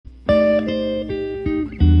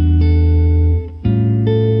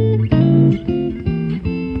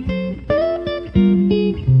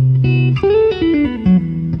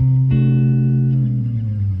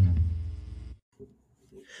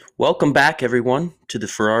Welcome back, everyone, to the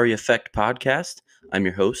Ferrari Effect podcast. I'm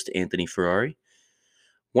your host, Anthony Ferrari.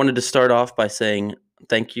 Wanted to start off by saying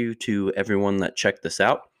thank you to everyone that checked this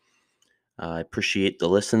out. I appreciate the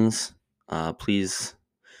listens. Please,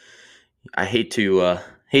 I hate to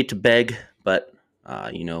beg, but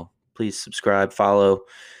please subscribe, follow.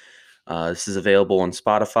 This is available on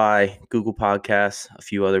Spotify, Google Podcasts, a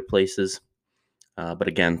few other places. But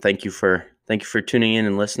again, thank you for tuning in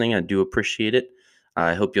and listening. I do appreciate it.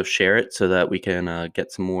 I hope you'll share it so that we can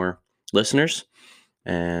get some more listeners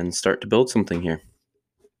and start to build something here.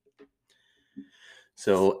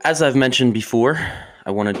 So, as I've mentioned before,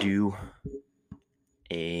 I want to do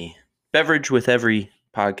a beverage with every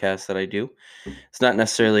podcast that I do. It's not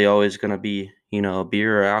necessarily always going to be, a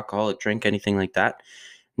beer or alcoholic drink, anything like that.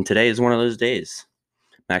 And today is one of those days.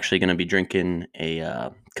 I'm actually going to be drinking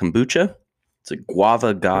a kombucha. It's a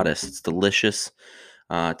guava goddess. It's delicious.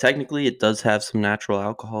 Technically, it does have some natural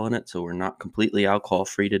alcohol in it, so we're not completely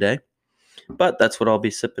alcohol-free today. But that's what I'll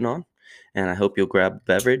be sipping on, and I hope you'll grab a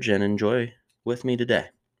beverage and enjoy with me today.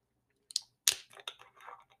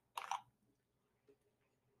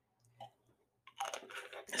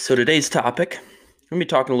 So today's topic, I'm going to be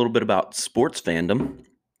talking a little bit about sports fandom. I'm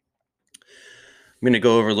going to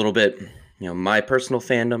go over a little bit, my personal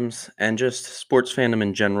fandoms and just sports fandom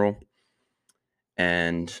in general,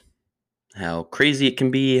 and how crazy it can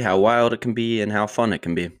be, how wild it can be, and how fun it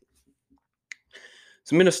can be.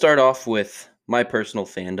 So I'm going to start off with my personal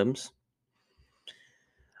fandoms.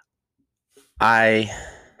 I'm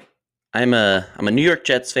a New York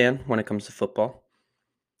Jets fan when it comes to football.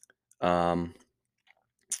 In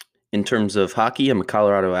terms of hockey, I'm a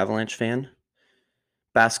Colorado Avalanche fan.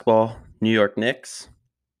 Basketball, New York Knicks.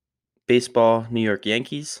 Baseball, New York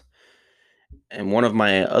Yankees. And one of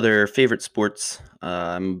my other favorite sports,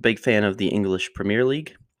 I'm a big fan of the English Premier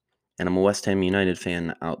League, and I'm a West Ham United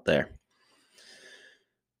fan out there.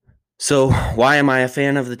 So why am I a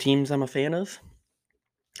fan of the teams I'm a fan of?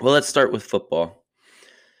 Well, let's start with football.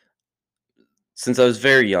 Since I was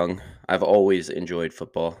very young, I've always enjoyed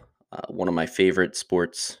football. One of my favorite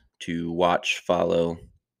sports to watch, follow.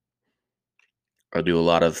 I do a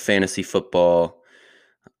lot of fantasy football.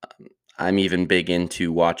 I'm even big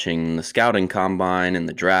into watching the scouting combine and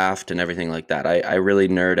the draft and everything like that. I really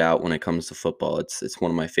nerd out when it comes to football. It's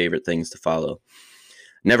one of my favorite things to follow.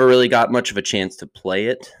 Never really got much of a chance to play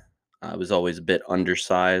it. I was always a bit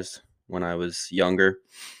undersized when I was younger.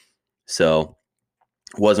 So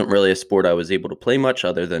it wasn't really a sport I was able to play much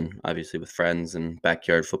other than obviously with friends and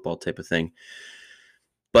backyard football type of thing.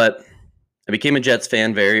 But I became a Jets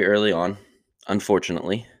fan very early on,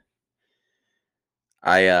 unfortunately.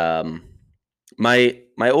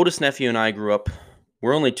 My oldest nephew and I grew up,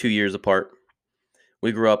 we're only 2 years apart.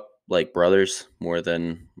 We grew up like brothers more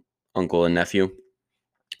than uncle and nephew.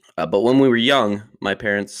 But when we were young, my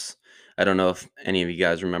parents, I don't know if any of you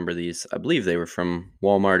guys remember these. I believe they were from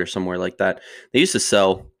Walmart or somewhere like that. They used to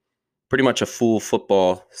sell pretty much a full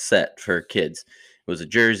football set for kids. It was a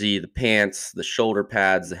jersey, the pants, the shoulder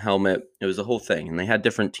pads, the helmet. It was the whole thing, and they had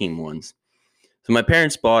different team ones. So my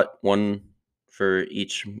parents bought one for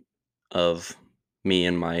each of me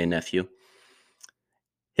and my nephew.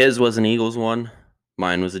 His was an Eagles one.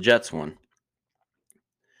 Mine was a Jets one.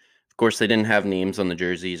 Of course, they didn't have names on the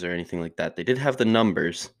jerseys or anything like that. They did have the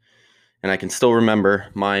numbers, and I can still remember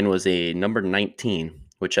mine was a number 19,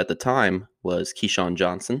 which at the time was Keyshawn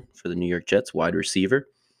Johnson for the New York Jets, wide receiver.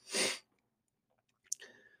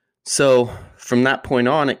 So from that point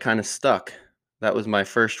on, it kind of stuck. That was my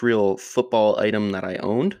first real football item that I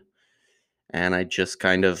owned, and I just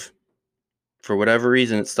kind of, for whatever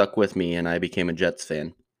reason, it stuck with me, and I became a Jets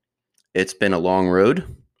fan. It's been a long road.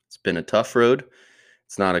 It's been a tough road.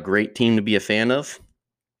 It's not a great team to be a fan of.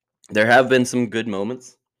 There have been some good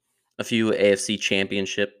moments. A few AFC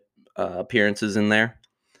championship appearances in there.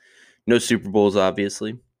 No Super Bowls,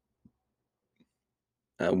 obviously.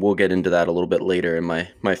 We'll get into that a little bit later in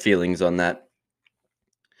my feelings on that.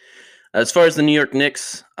 As far as the New York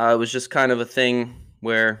Knicks, it was just kind of a thing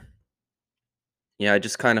where, I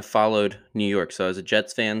just kind of followed New York. So I was a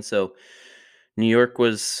Jets fan, so New York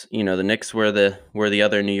was, the Knicks were the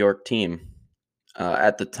other New York team.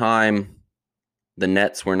 At the time, the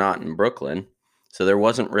Nets were not in Brooklyn, so there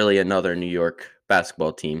wasn't really another New York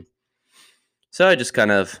basketball team. So I just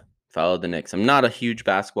kind of followed the Knicks. I'm not a huge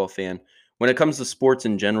basketball fan. When it comes to sports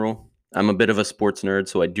in general, I'm a bit of a sports nerd,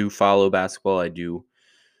 so I do follow basketball. I do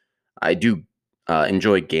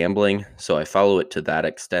enjoy gambling, so I follow it to that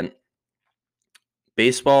extent.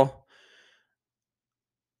 Baseball,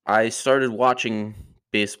 I started watching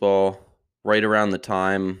baseball right around the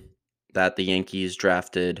time that the Yankees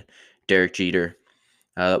drafted Derek Jeter.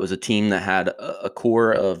 That was a team that had a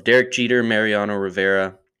core of Derek Jeter, Mariano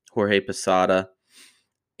Rivera, Jorge Posada,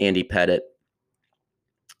 Andy Pettitte.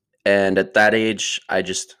 And at that age, I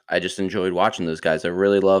just enjoyed watching those guys. I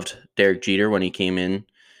really loved Derek Jeter when he came in,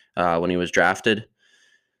 when he was drafted.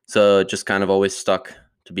 So it just kind of always stuck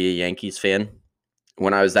to be a Yankees fan.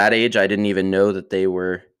 When I was that age, I didn't even know that they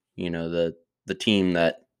were, the team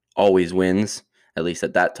that always wins. At least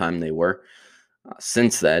at that time, they were.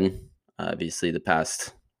 Since then, obviously, the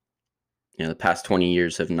past 20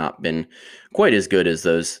 years have not been quite as good as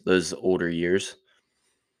those older years.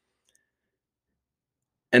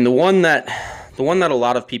 And the one that a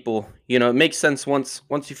lot of people, it makes sense once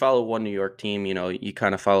you follow one New York team, you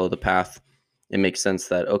kind of follow the path. It makes sense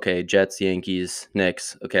that, okay, Jets, Yankees,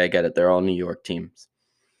 Knicks, okay, I get it. They're all New York teams.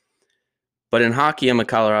 But in hockey, I'm a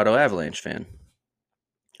Colorado Avalanche fan.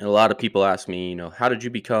 And a lot of people ask me, how did you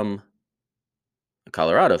become a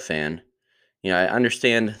Colorado fan? I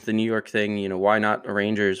understand the New York thing, why not the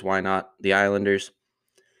Rangers? Why not the Islanders?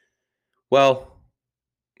 Well,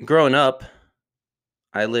 growing up,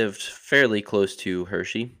 I lived fairly close to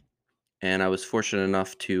Hershey, and I was fortunate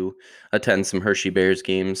enough to attend some Hershey Bears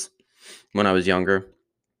games when I was younger.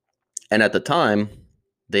 And at the time,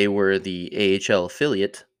 they were the AHL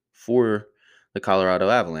affiliate for the Colorado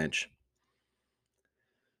Avalanche.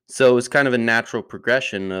 So it was kind of a natural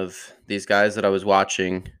progression of these guys that I was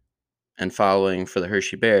watching and following for the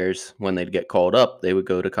Hershey Bears. When they'd get called up, they would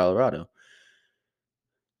go to Colorado.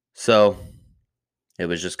 So it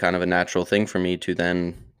was just kind of a natural thing for me to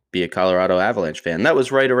then be a Colorado Avalanche fan. That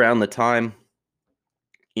was right around the time,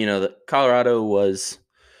 that Colorado was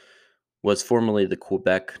formerly the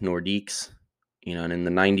Quebec Nordiques, and in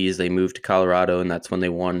the 90s they moved to Colorado, and that's when they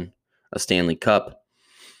won a Stanley Cup.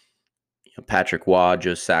 Patrick Waugh,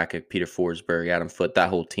 Joe Sakic, Peter Forsberg, Adam Foote, that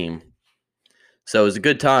whole team. So it was a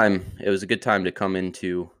good time. It was a good time to come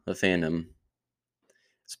into the fandom.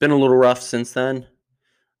 It's been a little rough since then,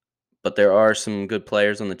 but there are some good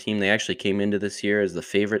players on the team. They actually came into this year as the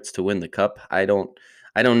favorites to win the cup. I don't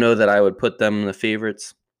know that I would put them in the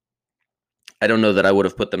favorites. I don't know that I would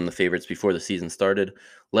have put them in the favorites before the season started,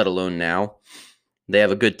 let alone now. They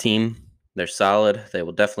have a good team. They're solid. They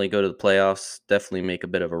will definitely go to the playoffs, definitely make a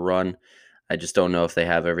bit of a run. I just don't know if they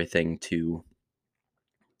have everything to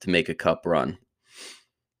make a cup run.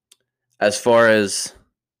 As far as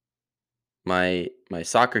my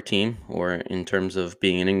soccer team, or in terms of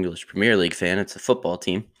being an English Premier League fan, it's a football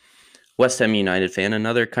team. West Ham United fan,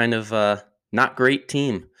 another kind of not great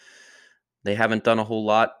team. They haven't done a whole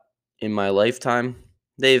lot in my lifetime.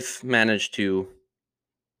 They've managed to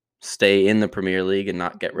stay in the Premier League and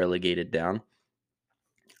not get relegated down.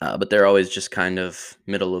 But they're always just kind of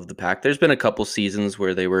middle of the pack. There's been a couple seasons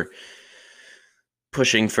where they were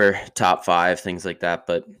pushing for top 5, things like that,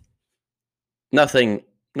 but nothing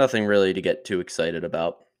really to get too excited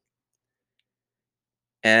about.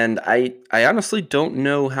 And I honestly don't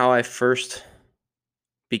know how I first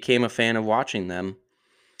became a fan of watching them.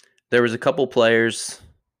 There was a couple players,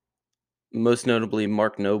 most notably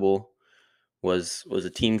Mark Noble was a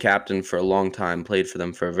team captain for a long time, played for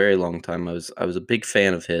them for a very long time. I was a big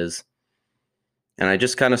fan of his. And I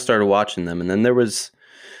just kind of started watching them. And then there was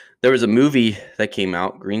a movie that came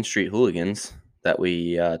out, Green Street Hooligans, that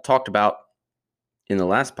we talked about in the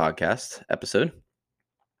last podcast episode.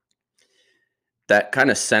 That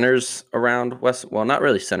kind of centers around West. Well, not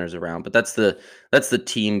really centers around, but that's the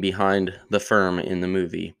team behind the firm in the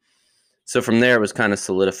movie. So from there, it was kind of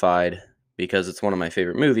solidified, because it's one of my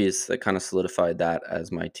favorite movies, that kind of solidified that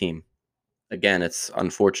as my team. Again, it's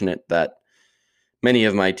unfortunate that many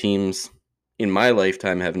of my teams in my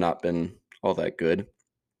lifetime have not been all that good.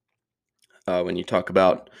 When you talk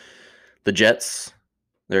about the Jets,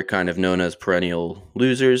 they're kind of known as perennial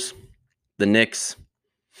losers. The Knicks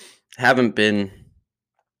haven't been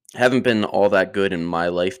all that good in my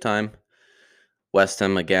lifetime. West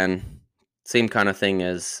Ham, again, same kind of thing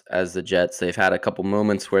as the Jets. They've had a couple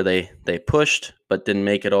moments where they pushed but didn't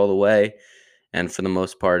make it all the way, and for the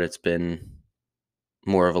most part, it's been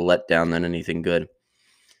more of a letdown than anything good.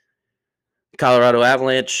 Colorado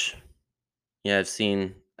Avalanche, yeah, I've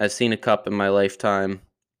seen a cup in my lifetime,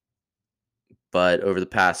 but over the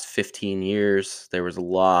past 15 years, there was a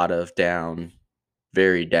lot of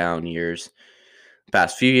very down years. The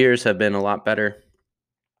past few years have been a lot better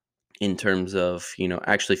in terms of,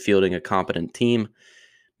 actually fielding a competent team,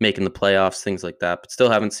 making the playoffs, things like that, but still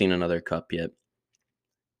haven't seen another cup yet.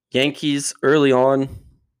 Yankees early on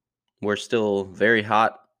were still very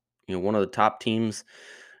hot, one of the top teams,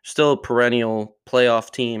 still a perennial playoff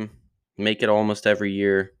team, make it almost every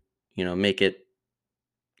year, make it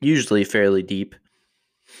usually fairly deep.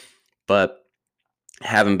 But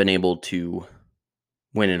haven't been able to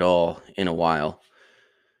win it all in a while.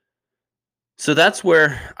 So that's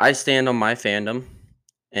where I stand on my fandom.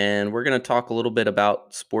 And we're going to talk a little bit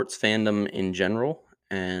about sports fandom in general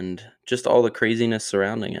and just all the craziness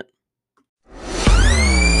surrounding it.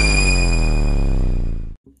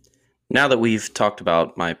 Now that we've talked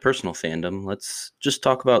about my personal fandom, let's just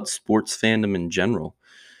talk about sports fandom in general.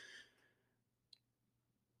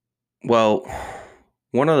 Well,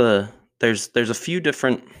 one of the there's a few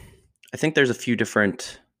different I think there's a few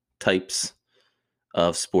different types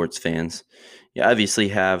of sports fans. You obviously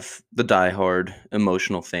have the diehard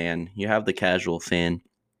emotional fan, you have the casual fan,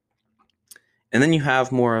 and then you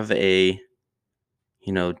have more of a,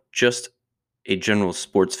 just a general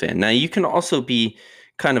sports fan. Now, you can also be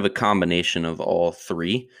kind of a combination of all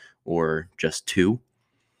three or just two.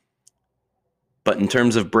 But in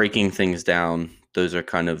terms of breaking things down, those are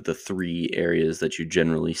kind of the three areas that you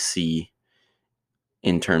generally see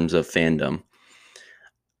in terms of fandom.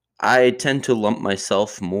 I tend to lump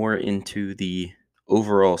myself more into the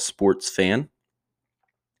overall sports fan.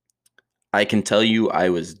 I can tell you I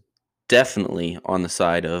was definitely on the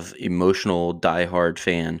side of emotional diehard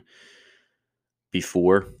fan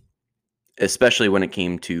before, especially when it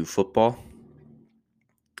came to football.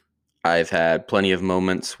 I've had plenty of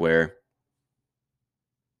moments where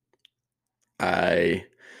I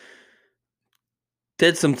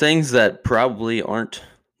did some things that probably aren't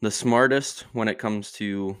the smartest when it comes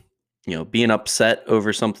to, being upset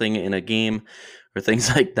over something in a game or things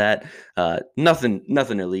like that. Nothing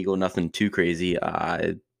illegal, nothing too crazy.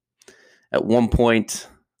 At one point,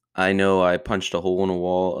 I know I punched a hole in a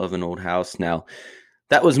wall of an old house. Now,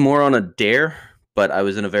 that was more on a dare, but I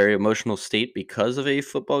was in a very emotional state because of a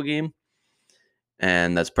football game.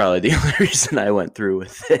 And that's probably the only reason I went through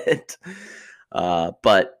with it.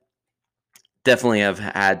 But definitely have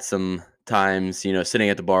had some times, sitting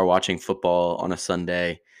at the bar watching football on a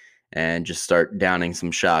Sunday and just start downing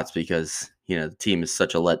some shots because, the team is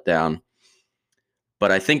such a letdown.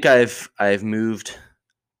 But I think I've moved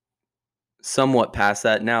somewhat past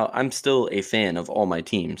that. Now, I'm still a fan of all my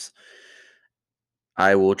teams.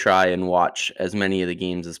 I will try and watch as many of the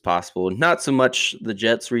games as possible. Not so much the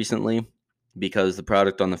Jets recently because the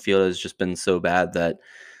product on the field has just been so bad that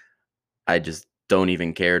I just don't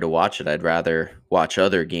even care to watch it. I'd rather watch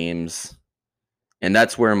other games. And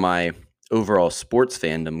that's where my overall sports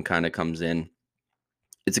fandom kind of comes in.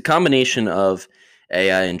 It's a combination of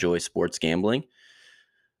I enjoy sports gambling.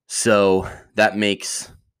 So that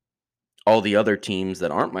makes all the other teams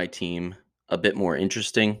that aren't my team a bit more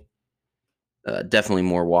interesting, definitely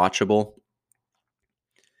more watchable.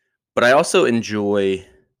 But I also enjoy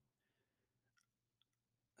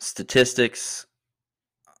statistics,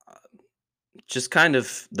 just kind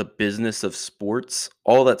of the business of sports,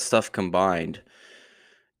 all that stuff combined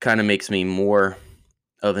kind of makes me more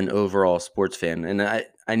of an overall sports fan. And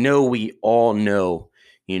I know we all know,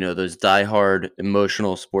 those diehard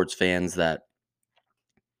emotional sports fans that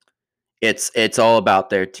it's all about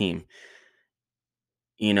their team.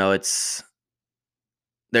 It's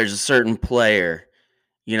there's a certain player,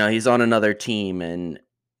 he's on another team and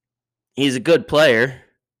he's a good player,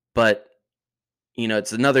 but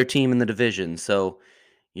it's another team in the division. So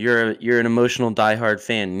you're an emotional diehard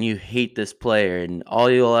fan and you hate this player and all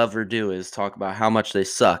you'll ever do is talk about how much they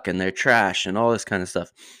suck and they're trash and all this kind of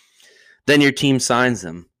stuff. Then your team signs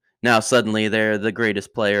them. Now suddenly they're the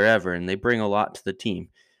greatest player ever and they bring a lot to the team.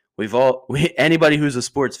 Anybody who's a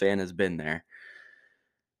sports fan has been there.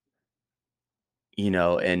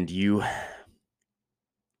 And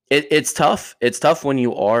it's tough. It's tough when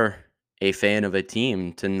you are a fan of a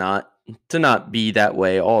team to not be that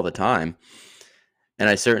way all the time. And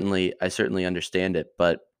I certainly understand it,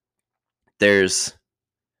 but there's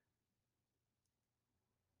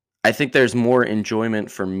I think there's more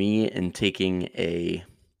enjoyment for me in taking a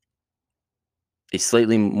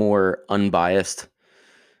slightly more unbiased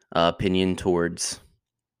opinion towards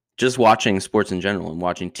just watching sports in general and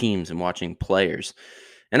watching teams and watching players.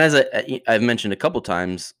 And as I've mentioned a couple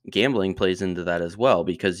times, gambling plays into that as well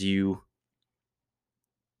because you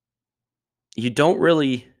don't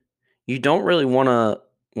really want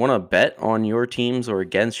to bet on your teams or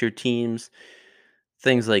against your teams,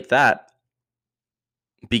 things like that,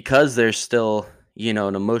 because there's still an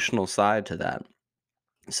emotional side to that.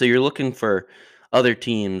 So you're looking for other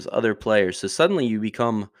teams, other players. So suddenly you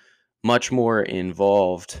become much more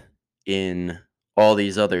involved in all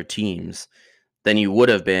these other teams than you would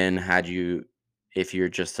have been if you're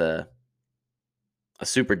just a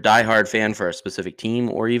super diehard fan for a specific team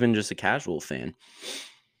or even just a casual fan.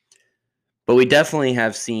 But we definitely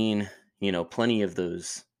have seen, plenty of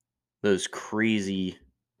those those crazy,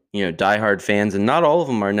 diehard fans, and not all of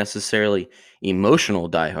them are necessarily emotional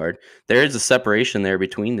diehard. There is a separation there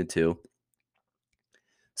between the two.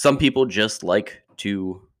 Some people just like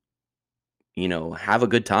to, have a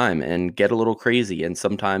good time and get a little crazy, and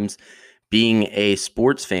sometimes being a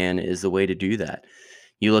sports fan is the way to do that.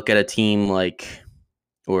 You look at a team like,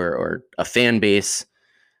 or a fan base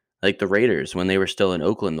like the Raiders when they were still in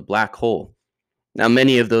Oakland, the Black Hole. Now,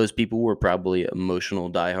 many of those people were probably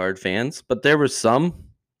emotional diehard fans, but there were some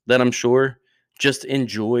that I'm sure just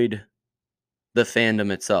enjoyed the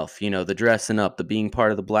fandom itself. The dressing up, the being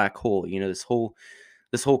part of the Black Hole. This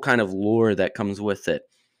whole kind of lore that comes with it.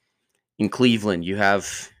 In Cleveland, you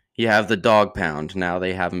have the dog pound. Now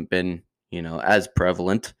they haven't been as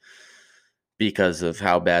prevalent because of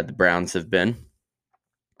how bad the Browns have been.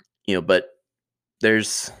 But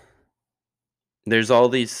there's there's all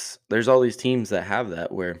these teams that have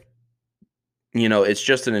that where it's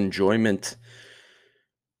just an enjoyment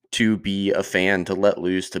to be a fan, to let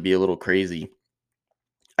loose, to be a little crazy.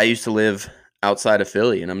 I used to live outside of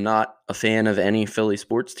Philly, and I'm not a fan of any Philly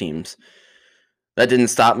sports teams. That didn't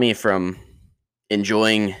stop me from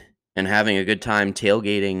enjoying and having a good time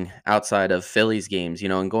tailgating outside of Phillies games,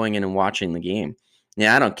 and going in and watching the game.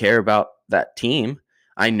 Yeah, I don't care about that team.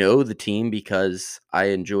 I know the team because I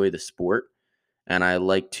enjoy the sport and I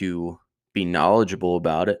like to be knowledgeable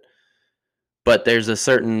about it. But there's a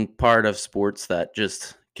certain part of sports that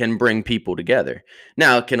just can bring people together.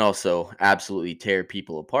 Now, it can also absolutely tear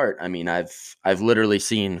people apart. I mean, I've literally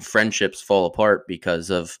seen friendships fall apart because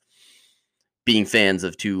of being fans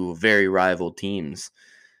of two very rival teams.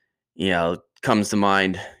 Comes to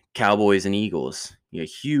mind Cowboys and Eagles.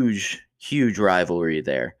 Huge rivalry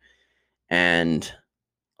there. And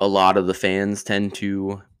a lot of the fans tend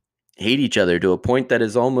to hate each other to a point that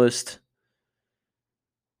is almost,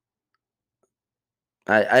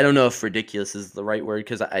 I don't know if ridiculous is the right word,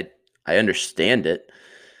 because I understand it.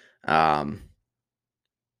 But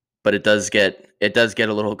it does get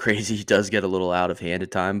a little crazy, it does get a little out of hand at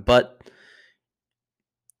time. But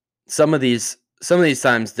some of these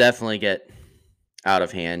times definitely get out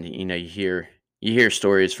of hand. You hear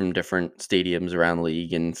stories from different stadiums around the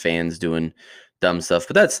league and fans doing dumb stuff.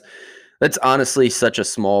 But that's honestly such a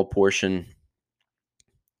small portion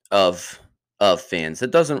of fans.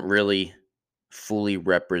 It doesn't really fully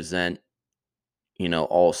represent,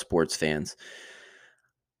 all sports fans.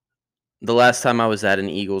 The last time I was at an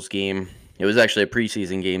Eagles game, it was actually a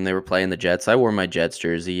preseason game. They were playing the Jets. I wore my Jets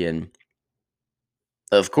jersey, and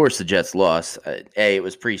of course the Jets lost. A, it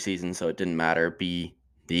was preseason, so it didn't matter. B,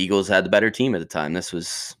 the Eagles had the better team at the time. This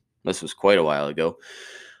was quite a while ago.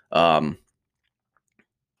 Um,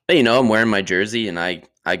 but, I'm wearing my jersey, and I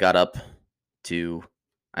got up to,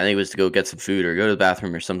 I think it was to go get some food or go to the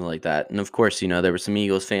bathroom or something like that. And of course, there were some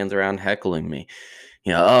Eagles fans around heckling me.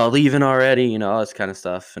 Oh, leaving already, all this kind of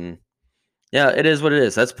stuff. And yeah, it is what it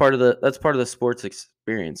is. That's part of the sports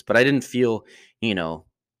experience. But I didn't feel, you know,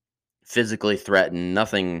 physically threatened.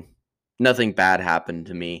 Nothing bad happened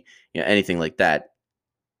to me, anything like that.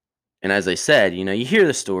 And as I said, you hear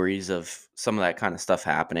the stories of some of that kind of stuff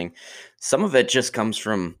happening. Some of it just comes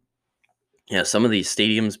from, some of these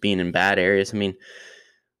stadiums being in bad areas. I mean,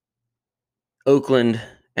 Oakland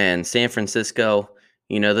and San Francisco,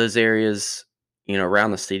 those areas,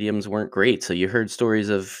 around the stadiums weren't great. So you heard stories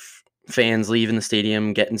of fans leaving the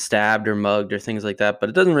stadium, getting stabbed or mugged or things like that. But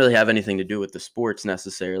it doesn't really have anything to do with the sports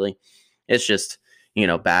necessarily. It's just,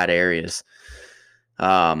 bad areas.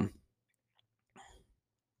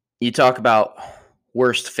 You talk about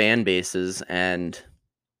worst fan bases, and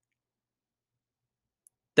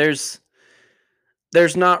there's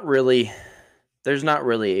there's not really there's not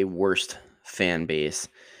really a worst fan base.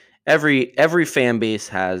 Every fan base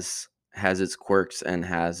has its quirks and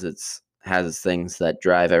has its things that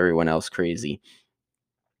drive everyone else crazy.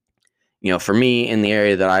 For me, in the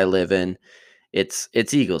area that I live in, it's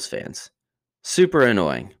Eagles fans. Super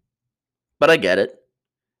annoying. But I get it.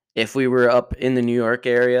 If we were up in the New York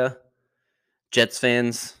area, Jets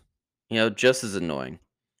fans, just as annoying.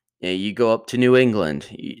 You go up to New England,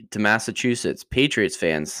 to Massachusetts, Patriots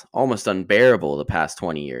fans, almost unbearable the past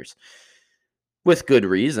 20 years. With good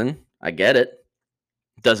reason. I get it.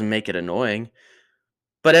 Doesn't make it annoying.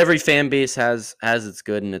 But every fan base has its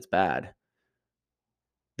good and its bad.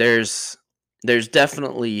 There's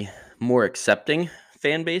definitely more accepting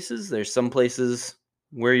fan bases. There's some places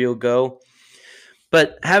where you'll go.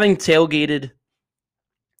 But having tailgated,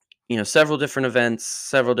 several different events,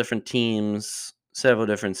 several different teams, several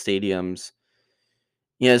different stadiums,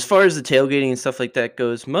 as far as the tailgating and stuff like that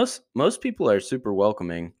goes, most people are super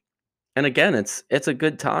welcoming. And again, it's a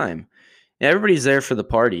good time. Yeah, everybody's there for the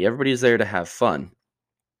party. Everybody's there to have fun.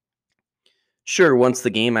 Sure, once the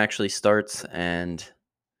game actually starts and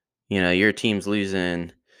your team's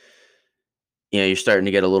losing, you're starting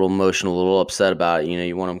to get a little emotional, a little upset about it.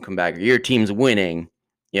 You want them to come back. Or your team's winning,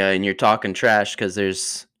 yeah, and you're talking trash because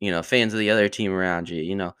there's fans of the other team around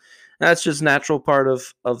you. That's just natural part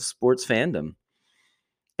of sports fandom,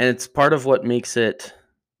 and it's part of what makes it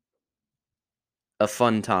a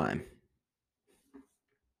fun time.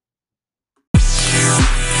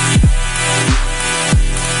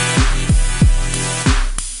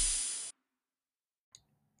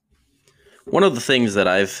 One of the things that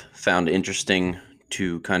I've found interesting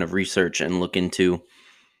to kind of research and look into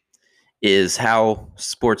is how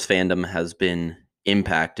sports fandom has been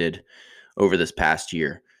impacted over this past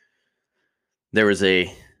year. There was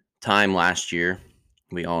a time last year,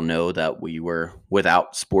 we all know, that we were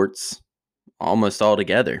without sports almost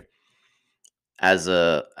altogether. As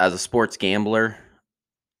a sports gambler,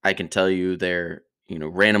 I can tell you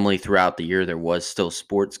randomly throughout the year there was still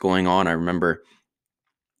sports going on. I remember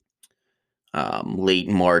late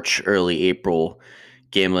March, early April,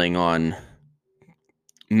 gambling on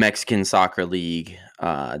Mexican soccer league,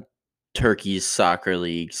 Turkey's soccer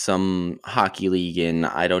league, some hockey league in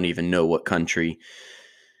I don't even know what country,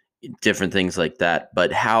 different things like that.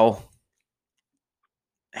 But how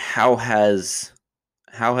has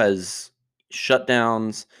how has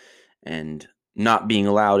shutdowns and not being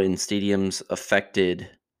allowed in stadiums affected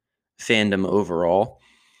fandom overall?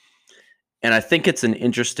 And I think it's an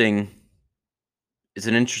interesting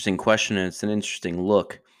question, and it's an interesting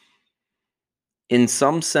look. In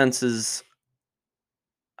some senses,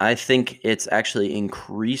 I think it's actually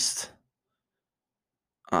increased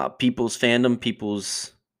people's fandom,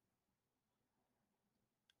 people's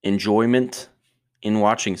enjoyment in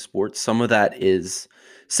watching sports. Some of that is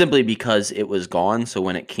simply because it was gone. So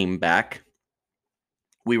when it came back,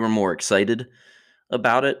 we were more excited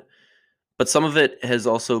about it. But some of it has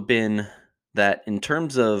also been that in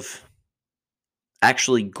terms of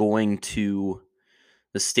actually going to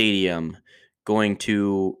the stadium, going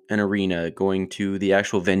to an arena, going to the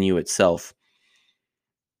actual venue itself,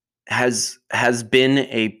 has been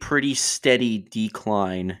a pretty steady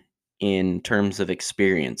decline in terms of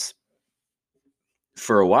experience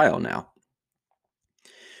for a while now.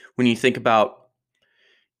 When you think about,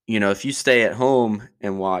 if you stay at home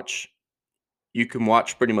and watch, you can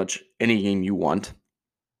watch pretty much any game you want.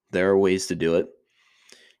 There are ways to do it.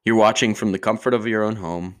 You're watching from the comfort of your own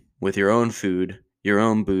home with your own food, your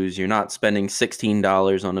own booze. You're not spending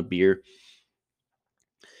 $16 on a beer.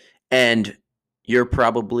 And you're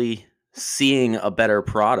probably seeing a better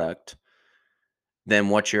product than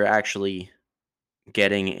what you're actually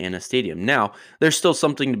getting in a stadium. Now, there's still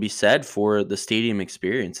something to be said for the stadium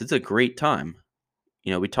experience. It's a great time.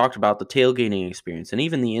 We talked about the tailgating experience and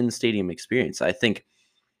even the in-stadium experience. I think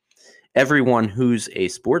everyone who's a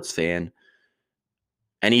sports fan,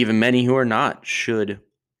 and even many who are not, should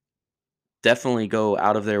definitely go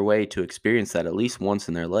out of their way to experience that at least once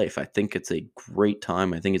in their life. I think it's a great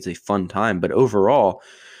time. I think it's a fun time. But overall,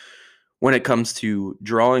 when it comes to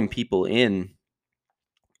drawing people in,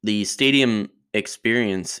 the stadium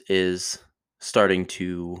experience is starting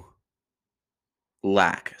to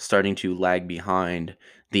lag behind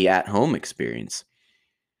the at-home experience.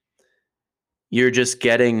 You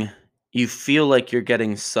feel like you're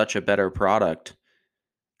getting such a better product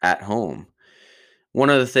at home. One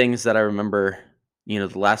of the things that I remember, the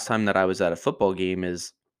last time that I was at a football game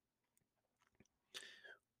is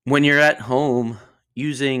when you're at home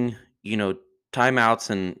using, timeouts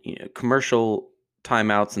and commercial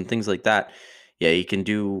timeouts and things like that. Yeah, you can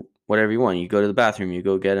do whatever you want. You go to the bathroom, you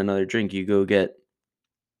go get another drink, you go get,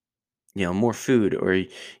 more food, or you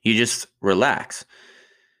just relax.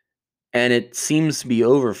 And it seems to be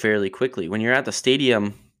over fairly quickly. When you're at the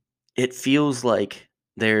stadium, it feels like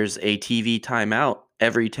there's a TV timeout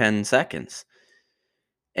every 10 seconds.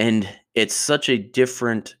 And it's such a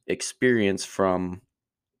different experience from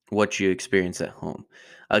what you experience at home.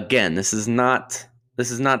 Again, this is not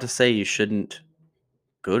to say you shouldn't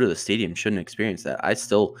go to the stadium, shouldn't experience that. I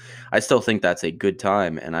still think that's a good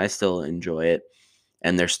time and I still enjoy it.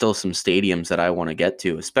 And there's still some stadiums that I want to get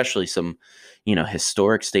to, especially some,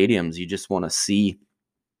 historic stadiums you just want to see.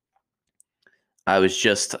 I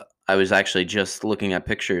was actually just looking at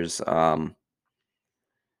pictures.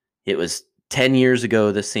 It was 10 years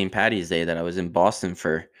ago this St. Patty's Day that I was in Boston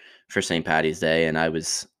for St. Patty's Day, and I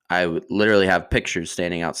would literally have pictures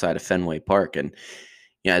standing outside of Fenway Park. And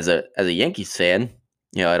as a Yankees fan,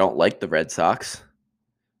 I don't like the Red Sox,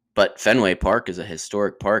 but Fenway Park is a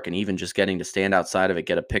historic park, and even just getting to stand outside of it,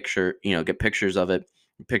 get a picture, get pictures of it,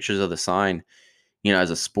 pictures of the sign,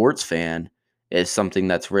 as a sports fan, is something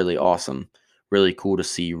that's really awesome, really cool to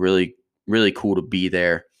see, really, really cool to be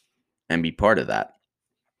there and be part of that.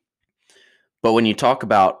 But when you talk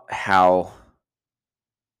about how,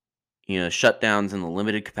 shutdowns and the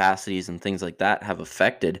limited capacities and things like that have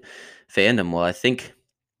affected fandom, well, I think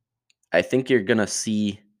you're going to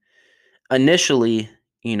see initially,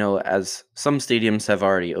 as some stadiums have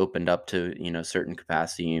already opened up to, certain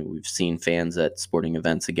capacity. We've seen fans at sporting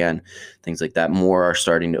events again, things like that. More are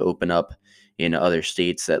starting to open up in other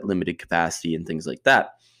states at limited capacity and things like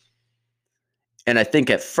that. And I think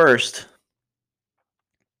at first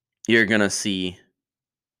you're going to see,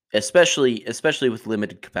 especially with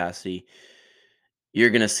limited capacity, you're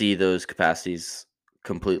going to see those capacities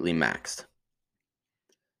completely maxed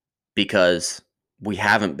because we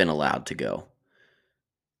haven't been allowed to go.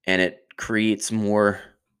 And it creates more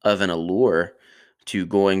of an allure to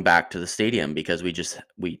going back to the stadium because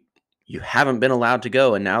you haven't been allowed to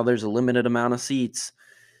go, and now there's a limited amount of seats,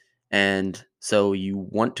 and so you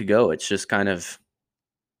want to go. It's kind of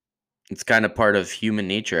part of human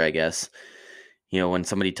nature, I guess. When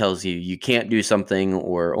somebody tells you you can't do something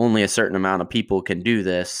or only a certain amount of people can do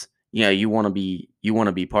this, you want to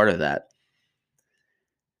be part of that.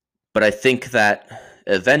 But I think that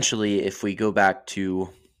eventually, if we go back to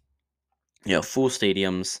full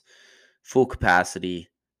stadiums, full capacity,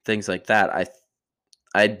 things like that,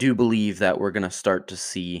 I do believe that we're going to start to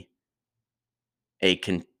see a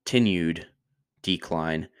continued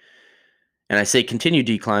decline. And I say continued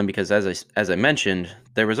decline because as I mentioned,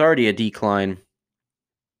 there was already a decline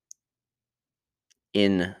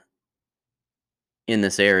in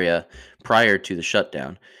this area prior to the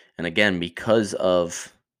shutdown. And again, because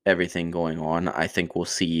of everything going on, I think we'll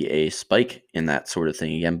see a spike in that sort of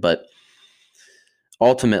thing again. But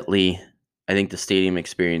ultimately, I think the stadium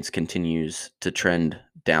experience continues to trend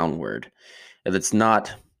downward. If it's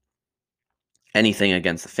not anything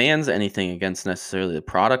against the fans, anything against necessarily the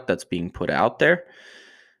product that's being put out there,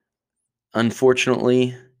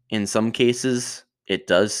 unfortunately, in some cases, it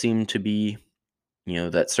does seem to be,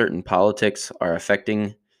 that certain politics are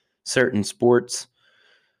affecting certain sports.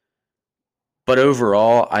 But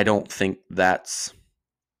overall, I don't think that's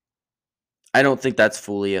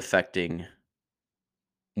fully affecting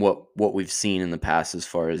what we've seen in the past as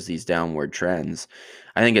far as these downward trends.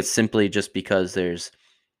 I think it's simply just because there's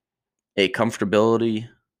a comfortable,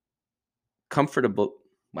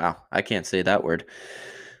 wow, I can't say that word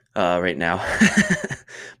right now.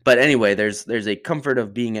 But anyway, there's a comfort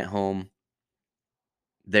of being at home.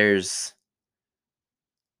 There's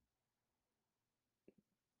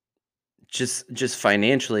just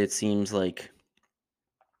financially, it seems like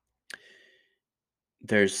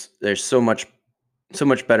there's so much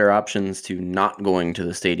better options to not going to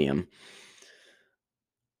the stadium.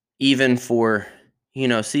 Even for,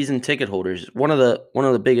 season ticket holders, one of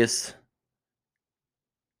the biggest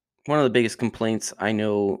complaints I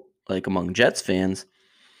know, like among Jets fans,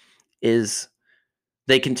 is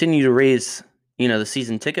they continue to raise, the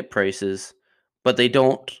season ticket prices, but they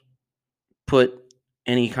don't put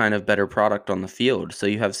any kind of better product on the field. So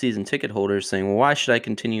you have season ticket holders saying, well, why should I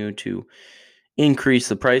continue to increase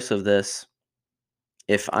the price of this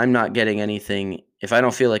if I'm not getting anything, if I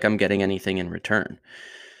don't feel like I'm getting anything in return?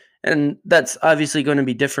 And that's obviously going to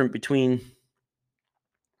be different between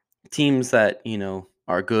teams that,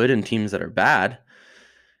 are good and teams that are bad.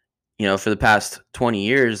 For the past 20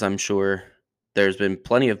 years, I'm sure there's been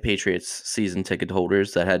plenty of Patriots season ticket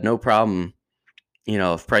holders that had no problem,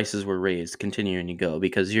 if prices were raised, continuing to go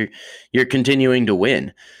because you're continuing to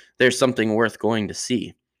win. There's something worth going to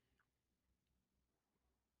see.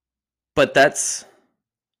 But that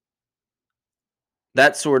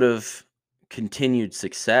sort of continued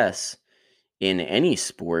success in any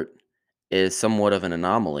sport is somewhat of an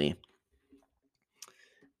anomaly.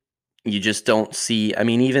 You just don't see, I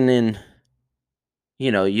mean, even in,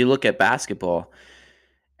 you look at basketball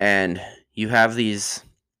and you have these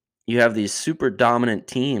super dominant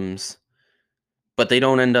teams, but they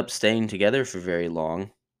don't end up staying together for very long,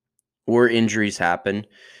 or injuries happen.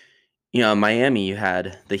 In Miami, you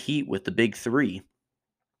had the Heat with the big three,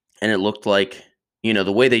 and it looked like,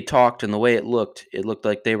 the way they talked and the way it looked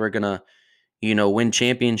like they were going to, win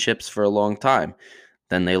championships for a long time.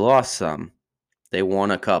 Then they lost some. They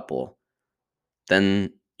won a couple.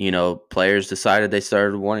 Then, players decided they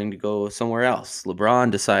started wanting to go somewhere else.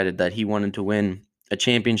 LeBron decided that he wanted to win a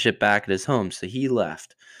championship back at his home, so he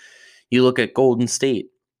left. You look at Golden State,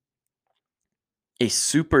 a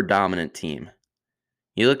super dominant team.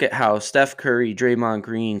 You look at how Steph Curry, Draymond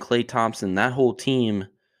Green, Klay Thompson, that whole team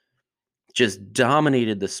just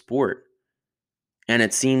dominated the sport. and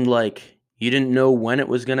it seemed like you didn't know when it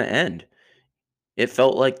was going to end. It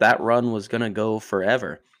felt like that run was going to go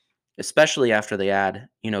forever, especially after they add,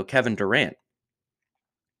 Kevin Durant.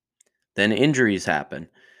 Then injuries happen.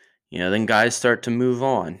 Then guys start to move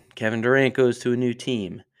on. Kevin Durant goes to a new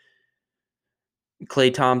team.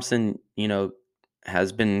 Klay Thompson,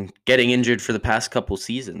 has been getting injured for the past couple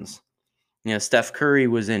seasons. Steph Curry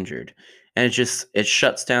was injured, and it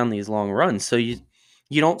shuts down these long runs. So you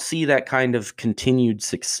don't see that kind of continued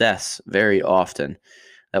success very often.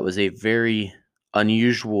 That was a very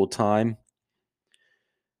unusual time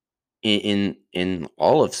in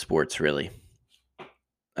all of sports, really.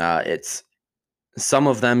 It's some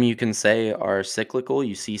of them you can say are cyclical.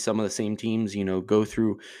 You see some of the same teams, go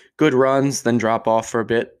through good runs, then drop off for a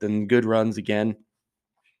bit, then good runs again.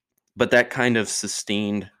 But that kind of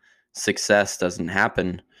sustained success doesn't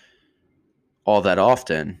happen all that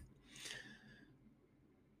often.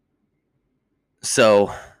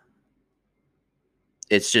 So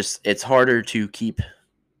it's harder to keep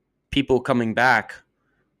people coming back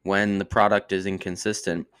when the product is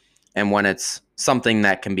inconsistent and when it's something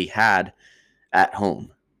that can be had at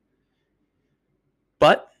home.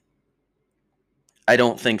 But I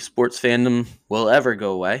don't think sports fandom will ever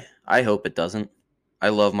go away. I hope it doesn't. I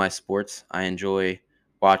love my sports. I enjoy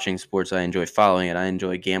watching sports. I enjoy following it. I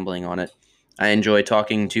enjoy gambling on it. I enjoy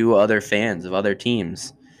talking to other fans of other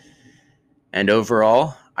teams. And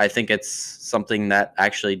overall, I think it's something that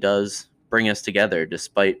actually does bring us together,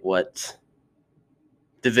 despite what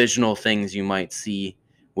divisional things you might see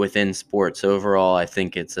within sports. Overall, I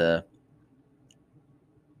think it's a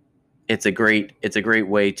great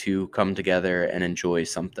way to come together and enjoy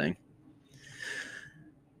something.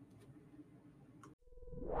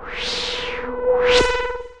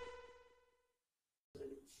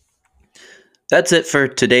 That's it for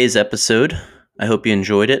today's episode. I hope you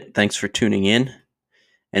enjoyed it. Thanks for tuning in.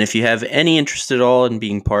 And if you have any interest at all in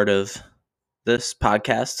being part of this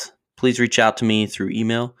podcast, please reach out to me through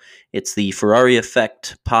email. It's the Ferrari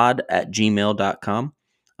Effect pod@gmail.com.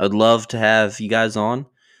 I would love to have you guys on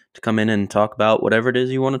to come in and talk about whatever it is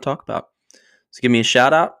you want to talk about. So give me a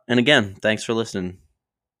shout out. And again, thanks for listening.